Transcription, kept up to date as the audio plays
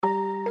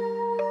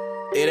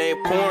It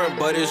ain't pouring,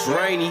 but it's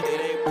rainy. It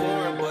ain't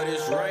pouring, but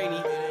it's rainy.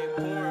 It ain't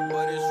pouring,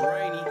 but it's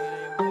rainy. It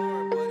ain't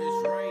pouring, but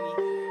it's rainy.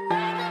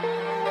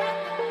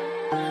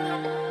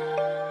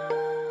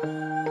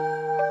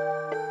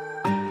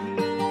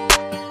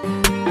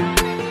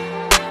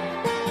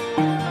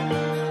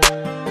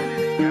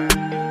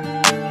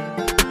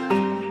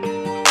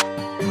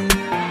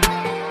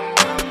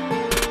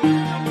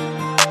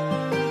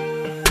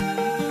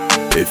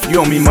 If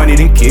you owe me money,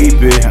 then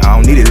keep it. I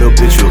don't need it, little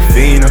bitch, you a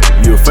fiend.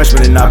 You a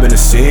freshman and I been a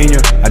senior.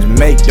 I just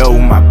make dough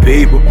with my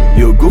people.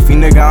 You a goofy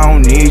nigga, I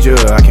don't need you.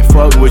 I can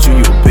fuck with you,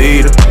 you a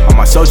beater. On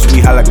my socials,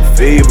 we high like a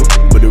fever,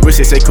 but the wrist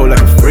they say cold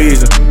like a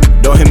freezer.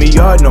 Don't hit me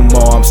up no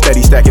more, I'm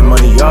steady stacking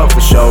money up for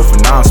sure. For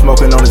now I'm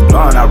smoking on this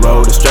blunt I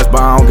roll. The stress, but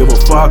I don't give a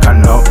fuck, I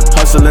know.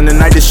 Hustling the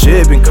night, this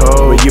shit been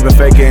cold. You been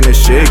faking this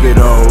shit get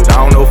old.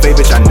 I don't know fake,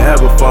 bitch, I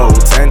never fold.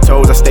 10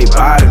 toes, I stay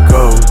by the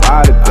code.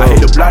 I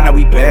hit the block, now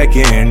we back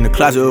in. The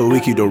closet, we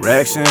keep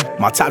direction.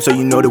 My top, so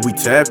you know that we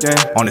tapped in.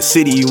 On the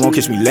city, you won't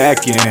catch me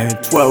lacking.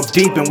 12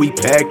 deep and we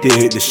packed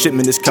it. The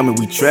shipment is coming,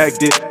 we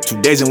tracked it.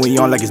 2 days and we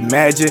on like it's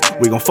magic.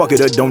 We gon' fuck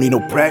it up, don't need no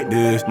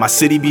practice. My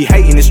city be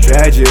hating, it's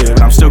tragic,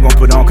 but I'm still gon'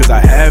 put on cause I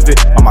have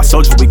it. On my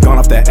soldiers, we gone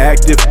off that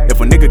active.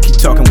 If a nigga keep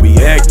talking, we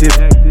active.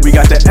 We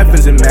got the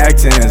F's and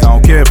Mac-10s. I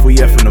don't care if we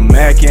F'in' the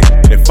Mackin'.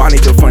 If I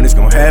need your friend, it's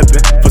gon'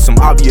 happen. For some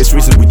obvious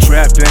reasons, we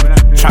trappin'.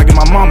 Tryna get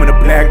my mom in a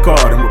black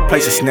card and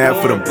replace a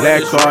snap for the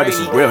black card. This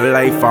is real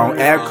life, I don't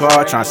act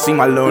hard. Tryna see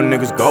my little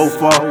niggas go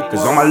far,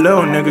 cause all my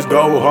little niggas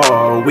go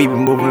hard. We been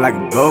moving like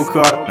a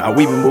go-kart, now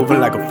we been moving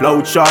like a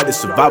flow chart. To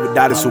survive or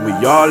die, that's who we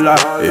all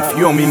are. If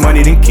you owe me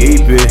money, then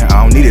keep it.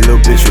 I don't need it,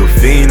 little bitch, you a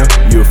fiend.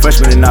 You a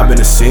freshman and I been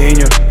a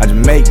senior. I just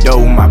make dough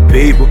with my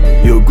people.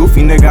 You a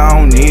goofy nigga, I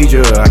don't need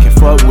you. I can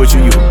fuck with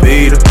you, you a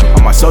beater.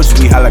 On my socials,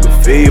 we high like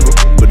a fever,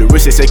 but the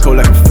wrist they say cold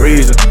like a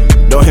freezer.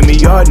 Don't hit me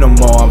up no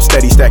more, I'm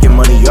steady stacking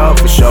money up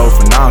for sure.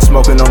 For now I'm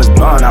smoking on this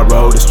blunt I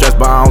roll. The stress,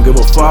 but I don't give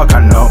a fuck,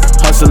 I know.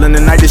 Hustling the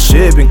night, this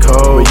shit been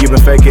cold. You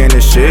been faking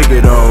this shit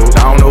get old.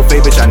 I don't know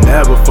fake, bitch, I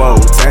never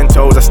fold. 10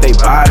 toes, I stay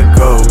by the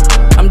code.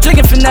 I'm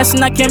drinking finesse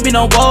and I can't be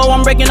no woe.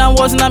 I'm breaking down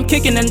walls and I'm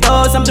kicking in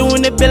doors. I'm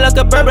doing it big like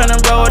a bourbon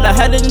and road. I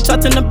had it in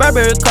touch in the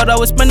Burberry code. I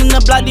was spinning the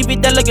block, leave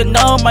it there like a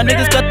no. My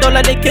niggas got throw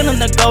like they killing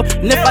the goat.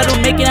 And if I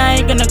don't make it, I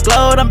ain't gonna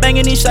gloat. I'm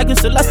banging these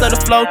shotguns till I start to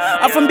flow.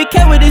 I'm from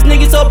BK with these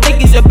niggas so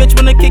biggies. Your bitch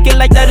wanna kick it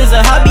like that is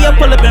a hobby. I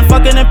pull up and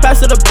fucking and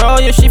pass to the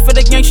bro. Your shit for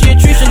the gang, she a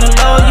treat in the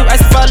low. You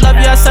ask if I love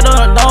you, I said I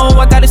don't know.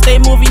 I gotta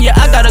stay moving, yeah,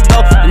 I gotta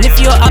go. And if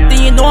you're up,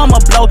 then you know I'ma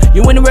blow.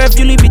 You anywhere if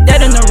you leave it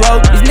dead in the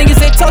road. These niggas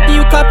ain't talking,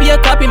 you copy,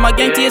 I copy. My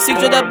gang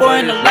TF6 with that boy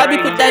in the lobby.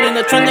 Put that in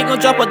the trunk, they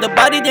gon' drop out the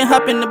body. Then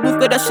hop in the booth,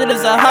 cause that shit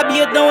is a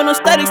hobby. You're doing no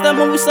static, that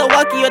movie so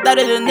wacky. You're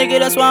that is a nigga,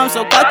 that's why I'm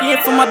so cocky.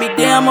 If I be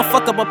there, I'ma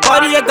fuck up a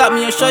party. I got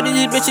me a shorty,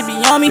 these bitches be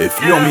on me. If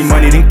you owe me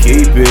money, then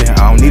keep it.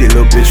 I don't need it,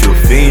 little bitch, you a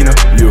fiend.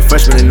 You a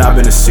freshman and I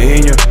been a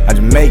senior. I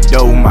just make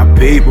dough with my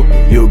people.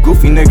 You a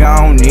goofy nigga,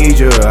 I don't need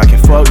you. I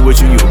can fuck with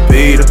you, you a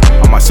beater.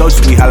 On my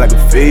socials, we high like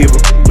a fever,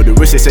 but the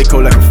wrist they say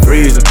cold like a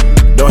freezer.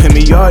 Don't hit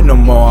me up no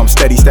more, I'm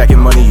steady stacking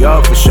money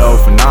up for sure.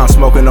 For now I'm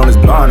smoking on this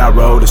blunt I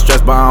roll. The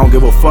stress, but I don't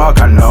give a fuck,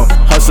 I know.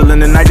 Hustling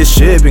the night, this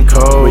shit been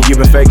cold. You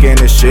been faking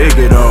this shit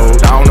get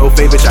old. I don't know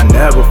fake, bitch, I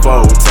never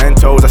fold. 10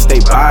 toes, I stay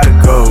by the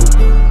code.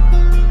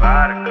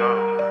 By the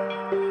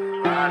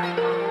code. By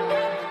the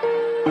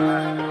code.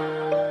 By the code.